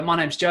My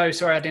name's Joe.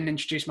 Sorry I didn't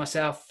introduce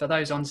myself. For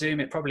those on Zoom,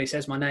 it probably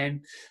says my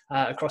name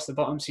across the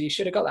bottom, so you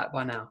should have got that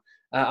by now.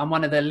 I'm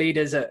one of the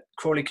leaders at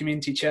Crawley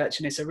Community Church,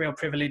 and it's a real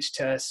privilege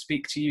to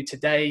speak to you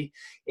today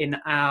in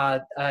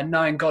our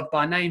Knowing God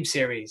by Name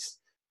series.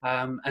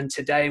 And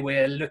today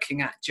we're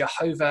looking at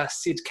Jehovah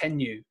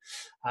Sidkenu.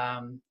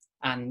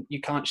 And you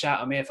can't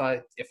shout at me if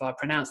I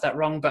pronounce that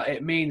wrong, but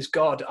it means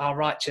God, our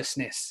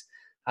righteousness.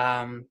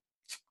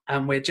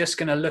 And we're just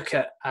going to look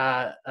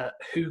at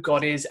who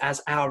God is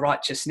as our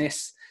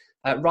righteousness.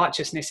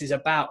 Righteousness is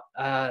about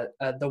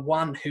the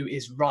one who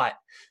is right,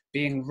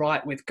 being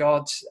right with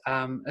God.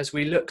 As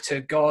we look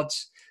to God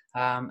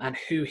and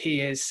who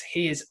he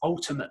is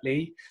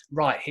ultimately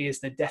right. He is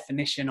the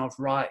definition of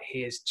right.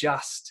 He is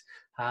just,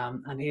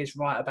 and he is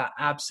right about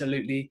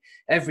absolutely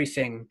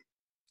everything.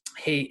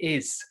 He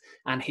is,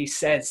 and he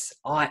says,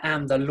 I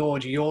am the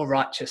Lord, your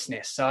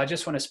righteousness. So I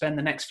just want to spend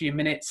the next few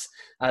minutes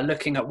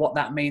looking at what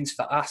that means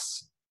for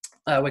us.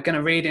 We're going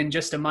to read in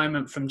just a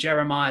moment from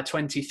Jeremiah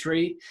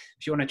 23.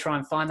 If you want to try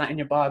and find that in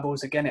your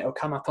Bibles, again, it'll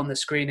come up on the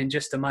screen in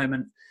just a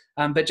moment.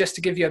 But just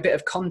to give you a bit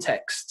of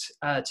context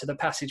to the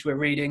passage we're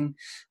reading,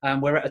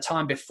 we're at a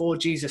time before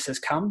Jesus has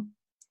come,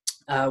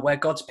 where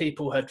God's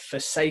people had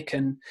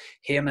forsaken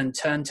him and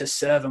turned to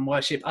serve and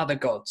worship other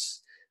gods.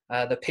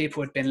 The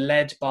people had been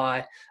led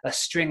by a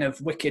string of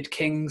wicked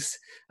kings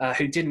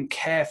who didn't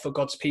care for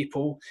God's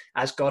people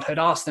as God had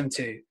asked them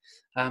to.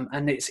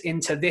 And it's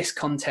into this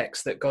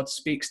context that God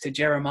speaks to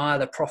Jeremiah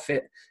the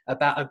prophet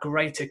about a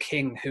greater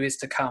king who is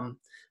to come,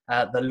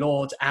 the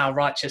Lord, our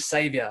righteous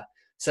Saviour.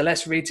 So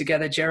let's read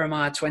together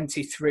Jeremiah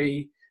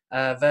 23,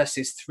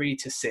 verses 3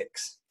 to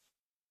 6.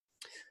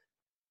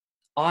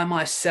 I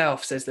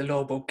myself, says the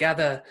Lord, will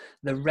gather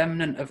the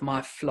remnant of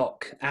my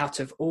flock out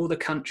of all the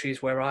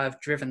countries where I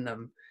have driven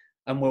them,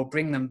 and will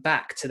bring them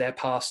back to their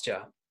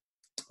pasture,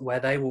 where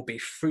they will be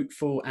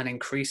fruitful and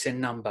increase in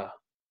number.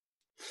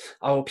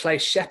 I will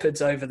place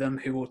shepherds over them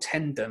who will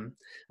tend them,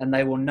 and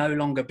they will no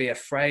longer be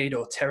afraid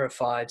or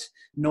terrified,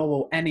 nor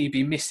will any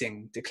be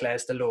missing,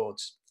 declares the Lord.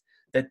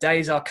 The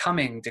days are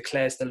coming,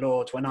 declares the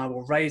Lord, when I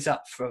will raise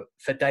up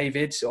for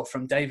David, or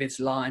from David's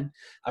line,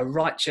 a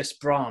righteous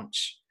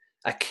branch,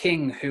 a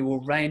king who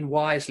will reign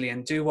wisely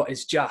and do what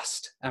is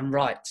just and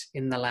right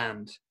in the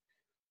land.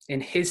 In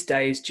his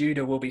days,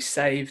 Judah will be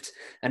saved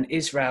and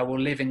Israel will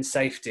live in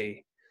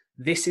safety.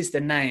 This is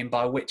the name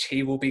by which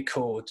he will be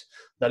called,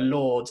 the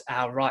Lord,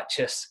 our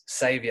righteous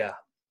Saviour.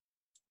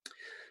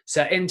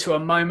 So into a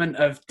moment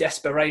of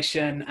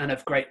desperation and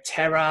of great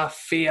terror,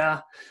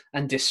 fear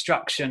and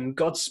destruction,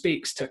 God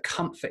speaks to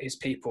comfort his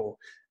people,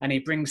 and he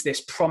brings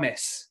this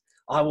promise.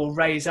 I will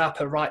raise up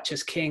a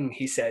righteous king,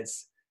 he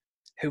says,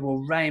 who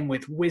will reign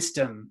with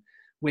wisdom,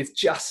 with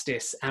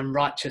justice and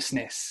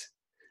righteousness.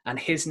 And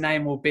his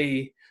name will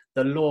be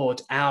the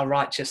Lord, our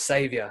righteous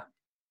Saviour.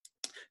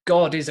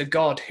 God is a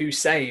God who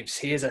saves.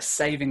 He is a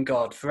saving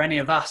God. For any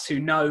of us who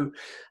know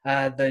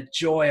the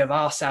joy of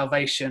our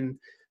salvation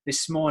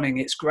this morning,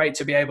 it's great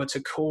to be able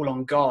to call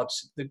on God,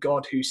 the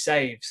God who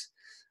saves.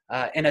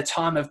 In a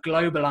time of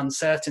global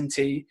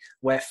uncertainty,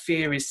 where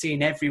fear is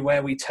seen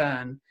everywhere we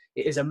turn,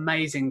 it is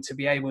amazing to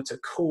be able to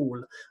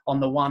call on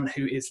the one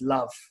who is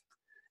love,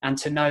 and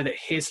to know that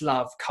his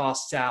love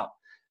casts out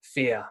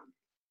fear.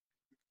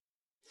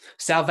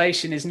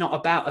 Salvation is not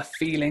about a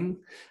feeling.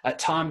 At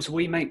times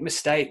we make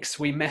mistakes,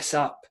 we mess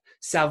up.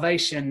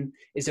 Salvation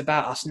is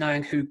about us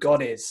knowing who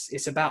God is.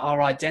 It's about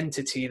our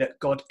identity that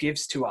God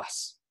gives to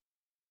us.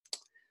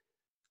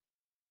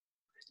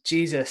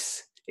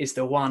 Jesus is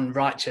the one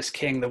righteous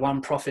king, the one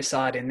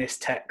prophesied in this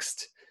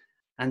text.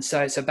 And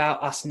so it's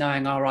about us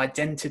knowing our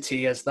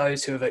identity as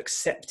those who have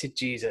accepted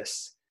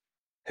Jesus,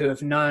 who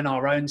have known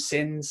our own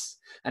sins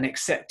and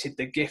accepted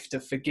the gift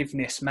of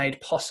forgiveness made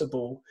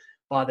possible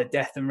by the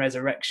death and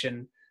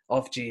resurrection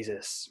of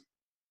Jesus.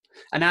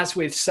 And as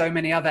with so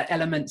many other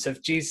elements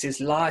of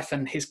Jesus' life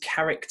and his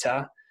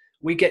character,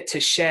 we get to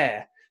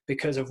share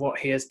because of what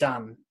he has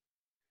done.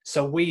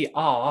 So we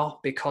are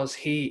because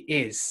he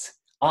is.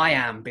 I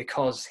am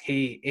because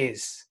he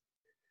is.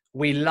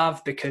 We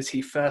love because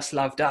he first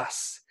loved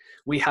us.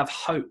 We have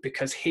hope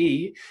because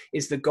he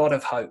is the God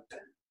of hope.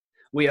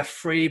 We are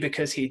free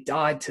because he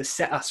died to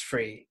set us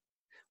free.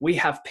 We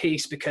have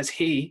peace because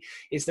he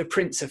is the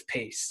Prince of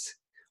Peace.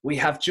 We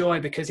have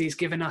joy because he's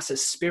given us a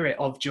spirit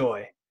of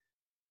joy.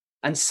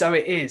 And so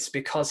it is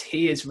because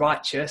he is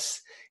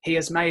righteous, he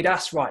has made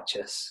us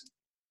righteous.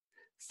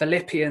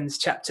 Philippians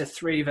chapter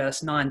 3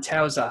 verse 9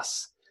 tells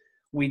us,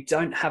 we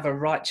don't have a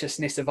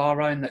righteousness of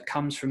our own that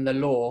comes from the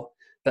law,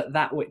 but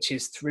that which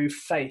is through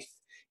faith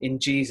in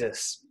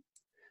Jesus.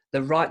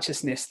 The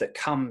righteousness that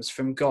comes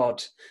from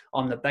God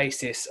on the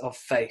basis of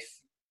faith.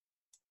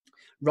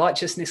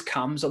 Righteousness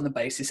comes on the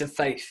basis of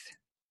faith.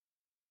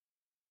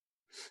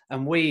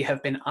 And we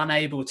have been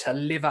unable to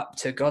live up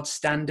to God's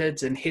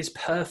standards and his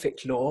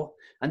perfect law,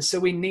 and so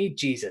we need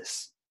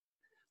Jesus.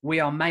 We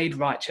are made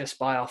righteous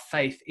by our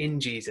faith in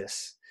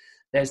Jesus.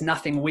 There's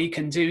nothing we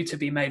can do to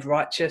be made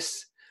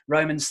righteous.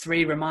 Romans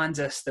 3 reminds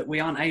us that we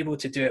aren't able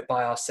to do it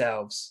by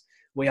ourselves.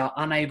 we are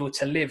unable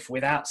to live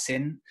without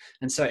sin.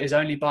 And so it is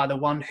only by the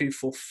one who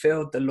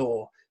fulfilled the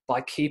law,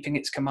 by keeping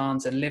its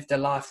commands and lived a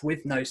life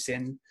with no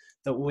sin,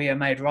 that we are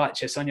made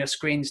righteous. On your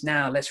screens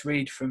now, let's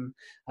read from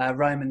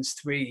Romans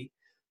 3,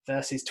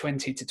 verses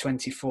 20 to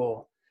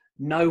 24.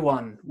 No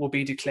one will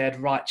be declared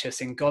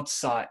righteous in God's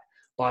sight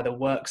by the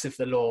works of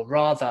the law.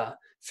 Rather,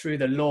 through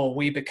the law,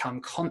 we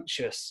become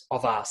conscious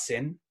of our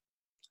sin.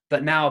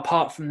 But now,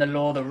 apart from the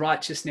law, the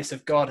righteousness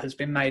of God has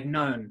been made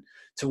known,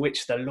 to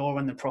which the law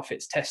and the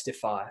prophets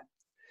testify.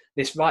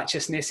 This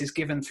righteousness is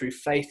given through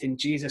faith in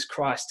Jesus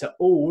Christ to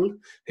all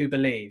who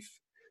believe.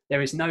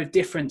 There is no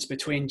difference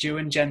between Jew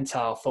and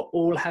Gentile, for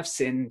all have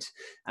sinned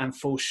and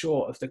fall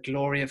short of the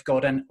glory of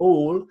God, and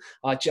all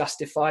are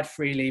justified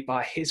freely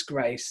by his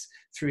grace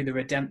through the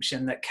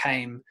redemption that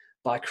came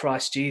by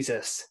Christ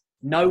Jesus.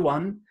 No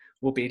one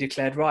will be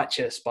declared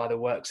righteous by the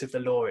works of the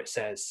law, it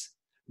says.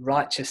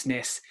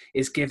 Righteousness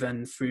is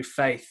given through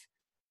faith.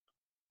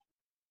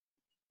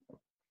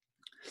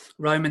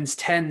 Romans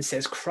 10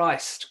 says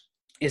Christ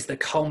is the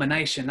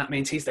culmination. That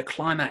means he's the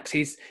climax.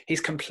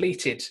 He's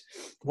completed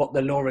what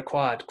the law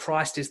required.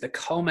 Christ is the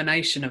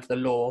culmination of the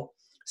law,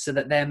 so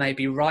that there may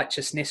be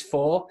righteousness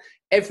for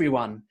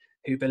everyone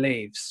who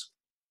believes.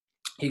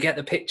 You get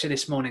the picture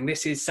this morning.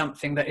 This is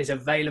something that is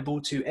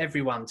available to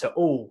everyone, to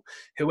all.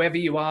 Whoever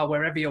you are,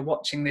 wherever you're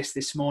watching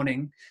this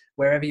morning,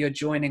 wherever you're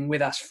joining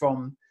with us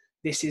from,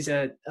 this is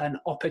an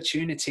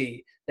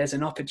opportunity. There's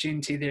an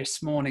opportunity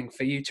this morning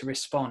for you to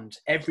respond.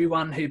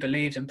 Everyone who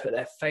believes and put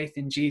their faith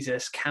in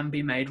Jesus can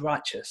be made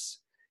righteous,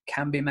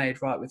 can be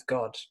made right with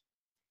God.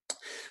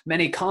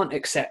 Many can't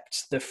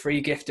accept the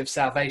free gift of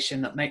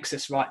salvation that makes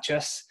us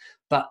righteous,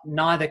 but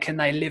neither can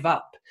they live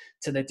up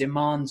to the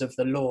demands of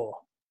the law.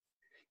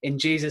 In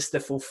Jesus, the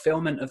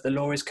fulfillment of the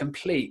law is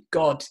complete.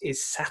 God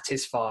is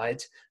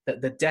satisfied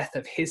that the death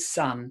of his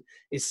Son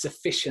is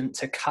sufficient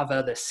to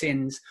cover the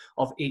sins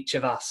of each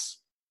of us.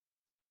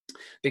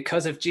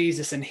 Because of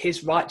Jesus and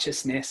his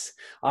righteousness,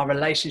 our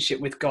relationship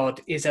with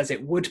God is as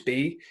it would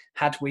be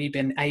had we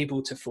been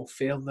able to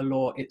fulfill the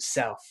law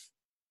itself.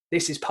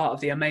 This is part of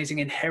the amazing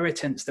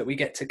inheritance that we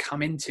get to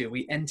come into,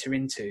 we enter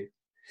into.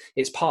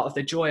 It's part of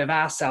the joy of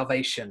our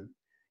salvation.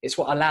 It's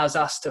what allows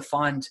us to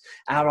find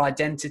our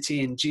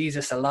identity in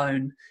Jesus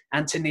alone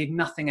and to need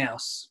nothing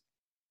else.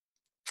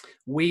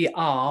 We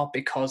are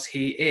because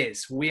he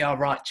is. We are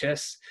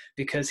righteous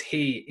because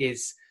he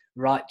is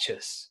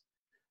righteous.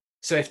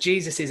 So if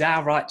Jesus is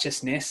our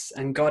righteousness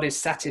and God is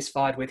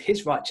satisfied with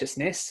his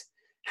righteousness,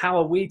 how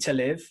are we to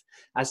live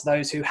as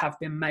those who have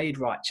been made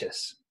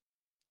righteous?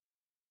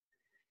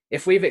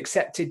 If we've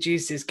accepted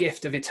Jesus'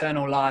 gift of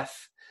eternal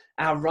life,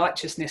 our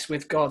righteousness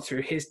with God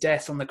through his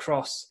death on the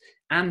cross,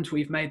 and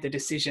we've made the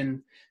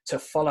decision to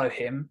follow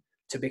him,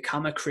 to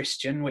become a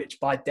Christian, which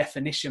by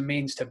definition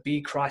means to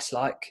be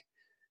Christ-like,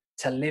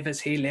 to live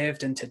as he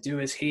lived and to do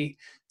as he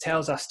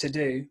tells us to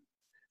do,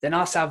 then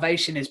our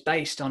salvation is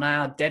based on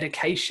our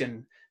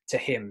dedication to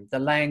him, the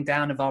laying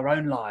down of our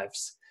own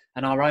lives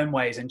and our own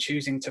ways and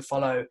choosing to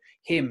follow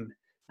him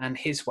and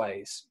his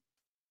ways.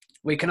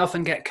 We can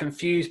often get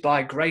confused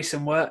by grace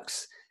and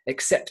works,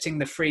 accepting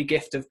the free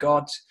gift of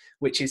God,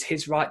 which is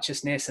his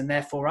righteousness, and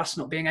therefore us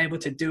not being able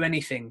to do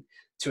anything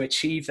to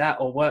achieve that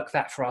or work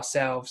that for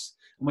ourselves.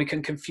 And we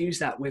can confuse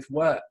that with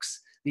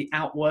works, the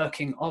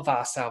outworking of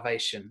our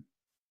salvation.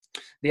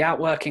 The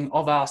outworking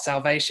of our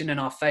salvation and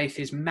our faith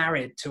is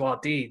married to our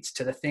deeds,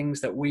 to the things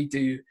that we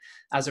do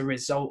as a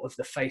result of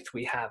the faith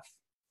we have.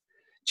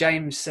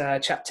 James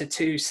chapter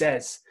 2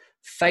 says,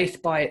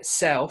 faith by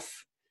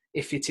itself,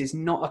 if it is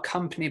not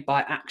accompanied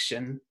by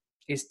action,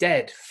 is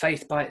dead.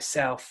 Faith by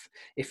itself,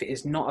 if it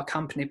is not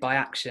accompanied by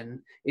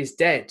action, is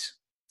dead.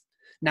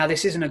 Now,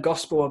 this isn't a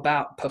gospel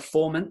about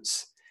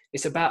performance.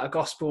 It's about a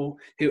gospel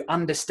who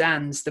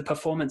understands the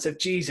performance of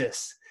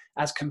Jesus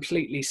as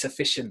completely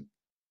sufficient.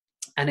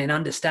 And in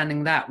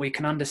understanding that, we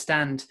can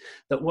understand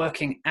that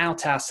working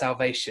out our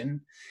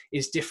salvation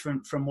is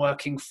different from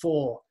working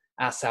for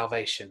our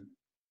salvation.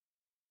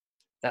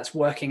 That's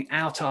working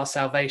out our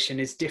salvation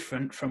is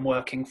different from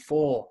working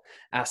for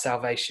our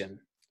salvation.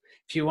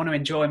 If you want to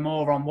enjoy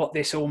more on what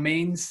this all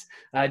means,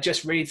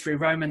 just read through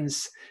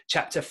Romans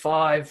chapter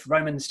 5,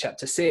 Romans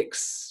chapter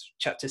 6,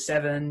 chapter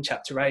 7,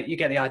 chapter 8. You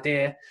get the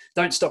idea.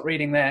 Don't stop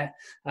reading there.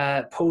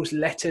 Paul's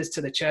letters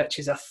to the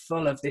churches are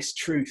full of this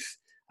truth,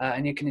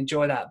 and you can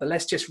enjoy that. But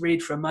let's just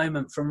read for a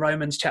moment from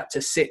Romans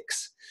chapter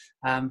 6,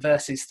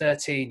 verses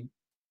 13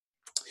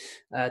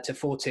 to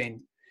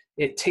 14.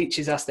 It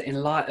teaches us that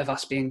in light of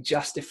us being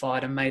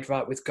justified and made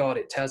right with God,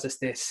 it tells us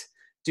this: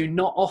 do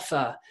not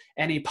offer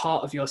any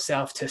part of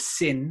yourself to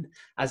sin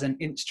as an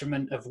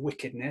instrument of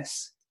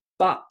wickedness,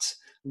 but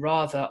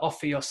rather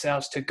offer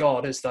yourselves to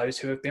God as those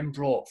who have been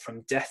brought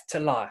from death to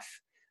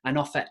life, and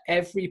offer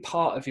every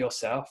part of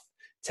yourself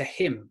to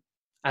him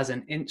as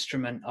an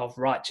instrument of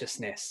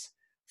righteousness.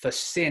 For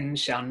sin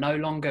shall no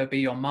longer be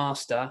your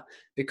master,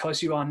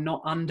 because you are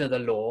not under the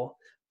law,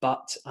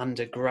 but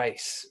under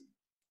grace.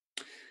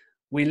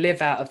 We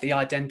live out of the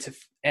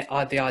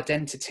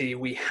identity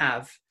we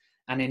have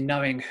and in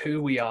knowing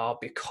who we are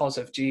because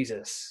of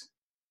Jesus.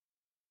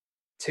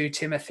 2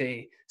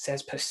 Timothy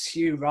says,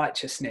 pursue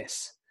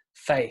righteousness,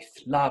 faith,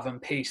 love,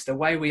 and peace. The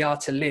way we are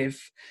to live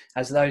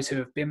as those who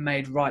have been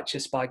made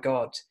righteous by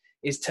God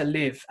is to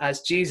live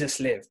as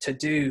Jesus lived, to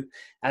do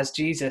as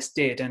Jesus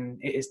did, and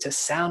it is to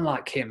sound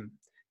like him.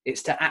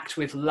 It's to act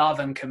with love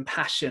and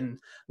compassion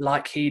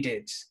like he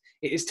did.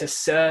 It is to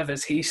serve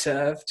as he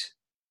served.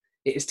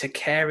 It is to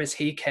care as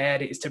he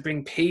cared. It is to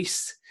bring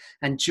peace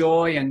and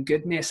joy and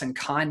goodness and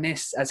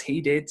kindness as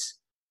he did.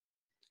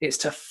 It's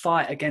to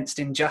fight against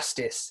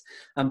injustice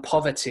and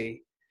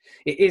poverty.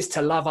 It is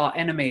to love our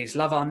enemies,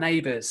 love our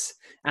neighbours,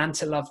 and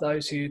to love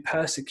those who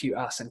persecute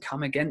us and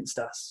come against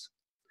us.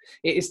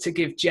 It is to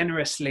give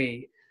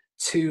generously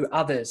to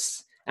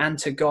others and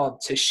to God,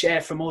 to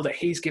share from all that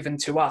he's given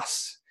to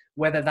us,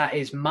 whether that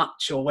is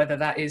much or whether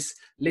that is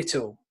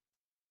little.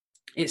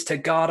 It's to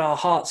guard our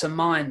hearts and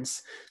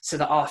minds so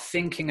that our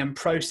thinking and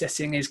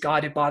processing is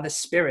guided by the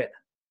Spirit.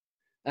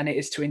 And it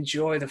is to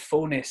enjoy the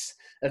fullness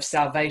of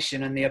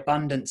salvation and the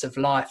abundance of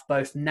life,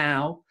 both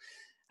now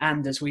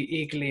and as we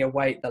eagerly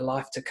await the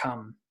life to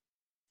come.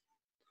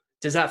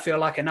 Does that feel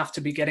like enough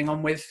to be getting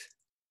on with?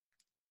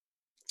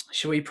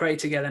 Shall we pray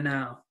together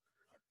now?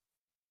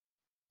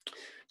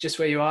 Just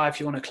where you are, if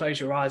you want to close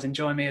your eyes and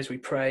join me as we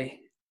pray.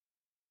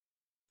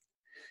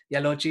 Yeah,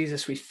 Lord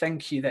Jesus, we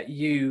thank you that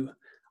you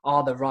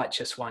are the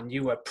righteous one.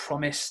 You were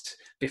promised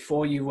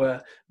before you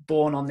were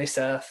born on this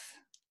earth.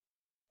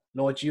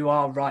 Lord, you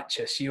are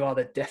righteous. You are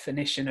the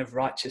definition of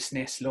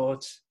righteousness,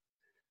 Lord.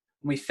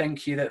 We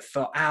thank you that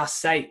for our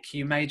sake,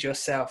 you made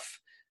yourself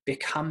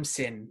become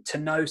sin, to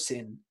know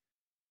sin,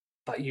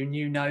 but you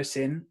knew no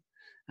sin.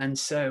 And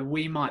so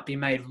we might be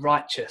made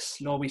righteous.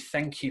 Lord, we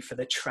thank you for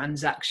the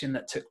transaction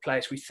that took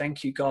place. We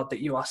thank you, God, that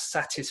you are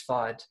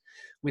satisfied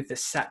with the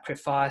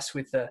sacrifice,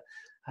 with the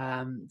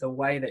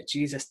way that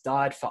Jesus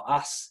died for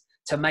us,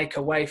 to make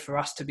a way for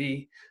us to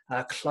be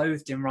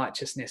clothed in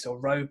righteousness or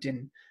robed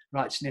in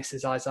righteousness,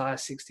 as Isaiah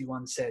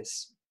 61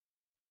 says.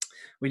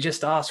 We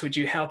just ask, would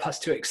you help us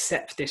to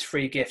accept this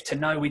free gift, to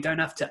know we don't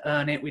have to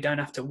earn it, we don't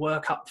have to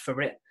work up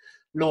for it,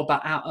 Lord,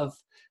 but out of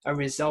a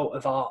result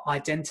of our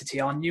identity,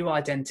 our new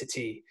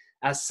identity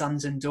as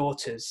sons and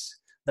daughters,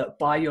 that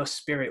by your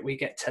Spirit we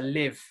get to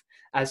live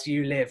as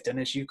you lived and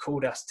as you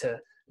called us to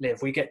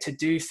live. We get to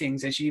do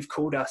things as you've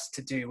called us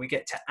to do. We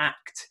get to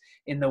act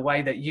in the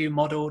way that you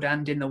modeled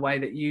and in the way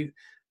that you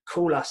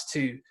call us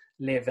to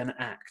live and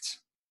act.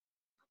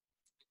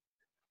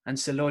 And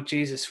so, Lord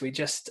Jesus, we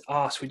just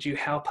ask, would you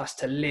help us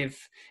to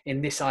live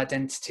in this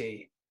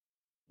identity,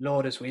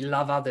 Lord, as we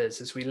love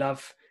others, as we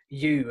love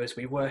you, as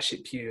we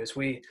worship you, as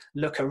we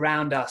look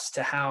around us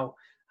to how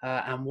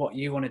and what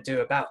you want to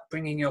do about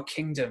bringing your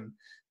kingdom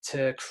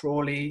to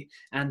Crawley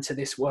and to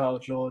this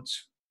world, Lord.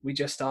 We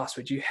just ask,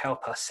 would you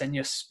help us, send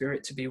your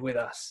Spirit to be with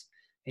us,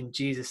 in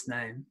Jesus'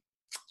 name,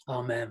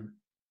 amen.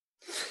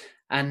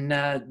 And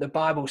the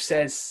Bible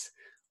says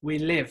we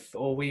live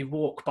or we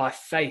walk by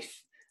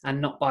faith and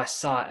not by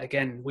sight.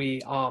 Again,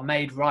 we are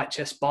made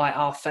righteous by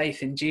our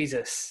faith in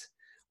Jesus.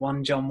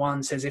 1 John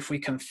 1 says, if we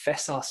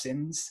confess our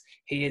sins,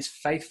 he is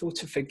faithful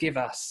to forgive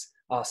us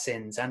our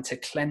sins and to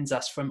cleanse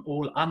us from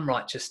all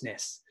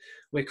unrighteousness.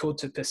 We're called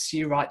to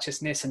pursue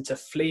righteousness and to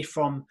flee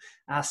from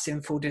our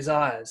sinful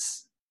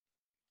desires.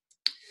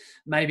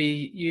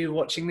 Maybe you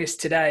watching this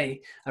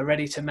today are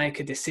ready to make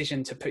a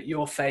decision to put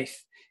your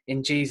faith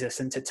in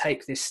Jesus and to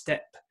take this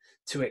step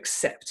to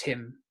accept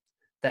him,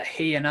 that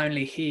he and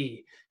only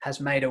he has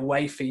made a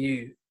way for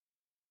you.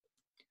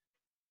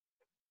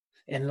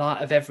 In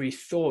light of every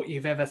thought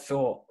you've ever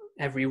thought,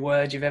 every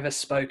word you've ever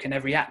spoken,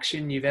 every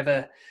action you've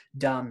ever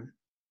done,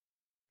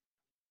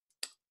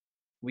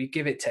 we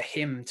give it to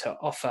him to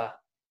offer,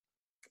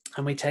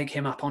 and we take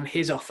him up on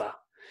his offer,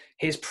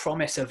 his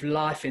promise of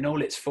life in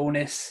all its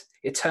fullness,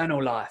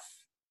 eternal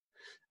life.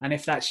 And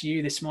if that's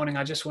you this morning,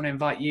 I just want to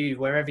invite you,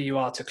 wherever you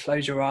are, to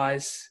close your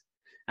eyes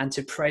and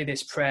to pray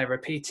this prayer.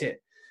 Repeat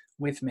it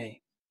with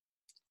me.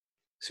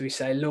 So we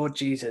say, Lord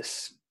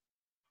Jesus,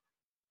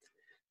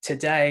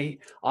 today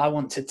I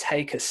want to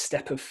take a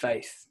step of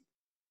faith.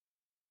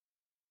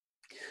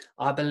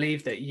 I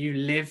believe that you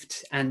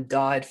lived and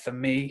died for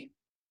me.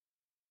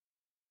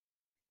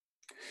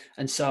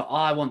 And so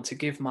I want to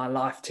give my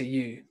life to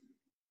you.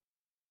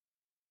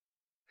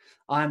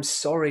 I am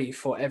sorry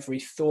for every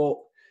thought,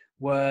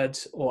 word,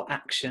 or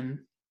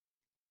action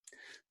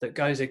that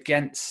goes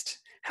against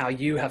how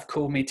you have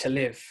called me to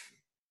live.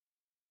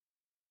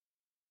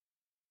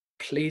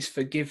 Please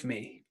forgive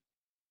me.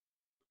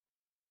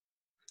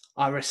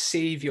 I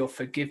receive your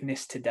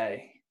forgiveness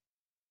today.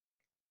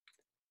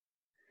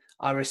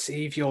 I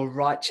receive your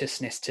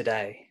righteousness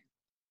today.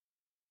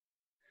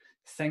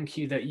 Thank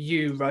you that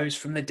you rose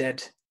from the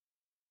dead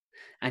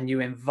and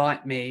you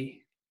invite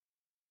me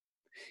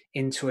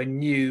into a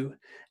new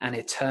and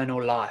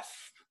eternal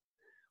life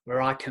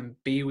where I can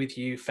be with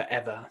you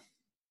forever.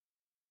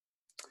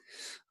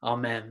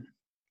 Amen.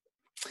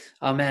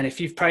 Amen. If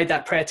you've prayed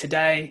that prayer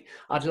today,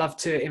 I'd love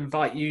to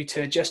invite you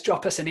to just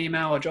drop us an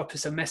email or drop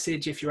us a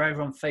message. If you're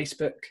over on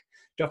Facebook,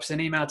 drop us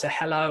an email to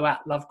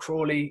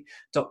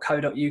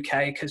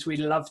hello@lovecrawley.co.uk, because we'd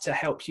love to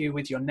help you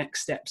with your next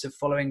steps of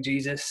following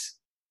Jesus.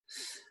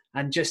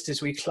 And just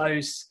as we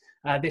close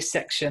this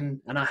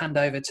section and I hand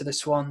over to the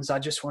Swans, I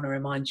just want to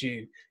remind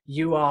you,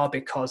 you are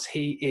because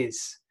he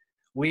is.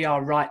 We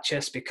are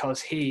righteous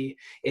because he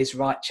is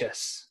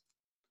righteous.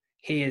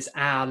 He is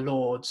our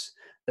Lord,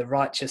 the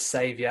righteous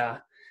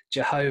Saviour,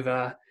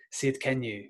 Jehovah Sidkenu.